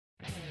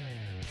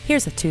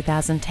Here's a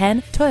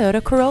 2010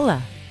 Toyota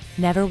Corolla.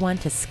 Never one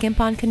to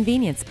skimp on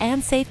convenience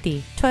and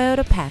safety,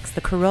 Toyota packs the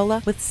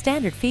Corolla with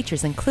standard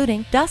features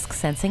including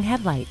dusk-sensing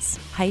headlights,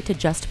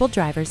 height-adjustable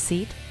driver's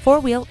seat,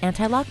 four-wheel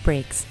anti-lock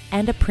brakes,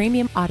 and a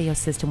premium audio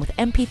system with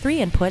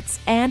MP3 inputs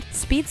and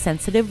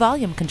speed-sensitive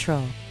volume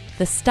control.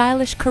 The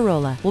stylish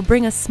Corolla will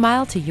bring a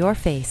smile to your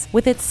face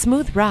with its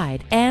smooth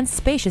ride and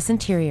spacious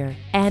interior,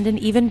 and an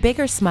even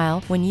bigger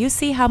smile when you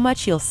see how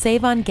much you'll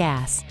save on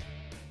gas.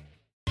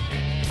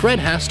 Fred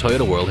Haas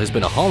Toyota World has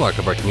been a hallmark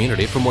of our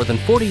community for more than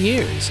 40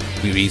 years.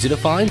 We're easy to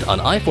find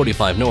on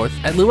I-45 North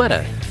at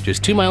Louetta,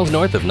 just 2 miles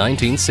north of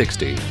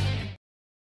 1960.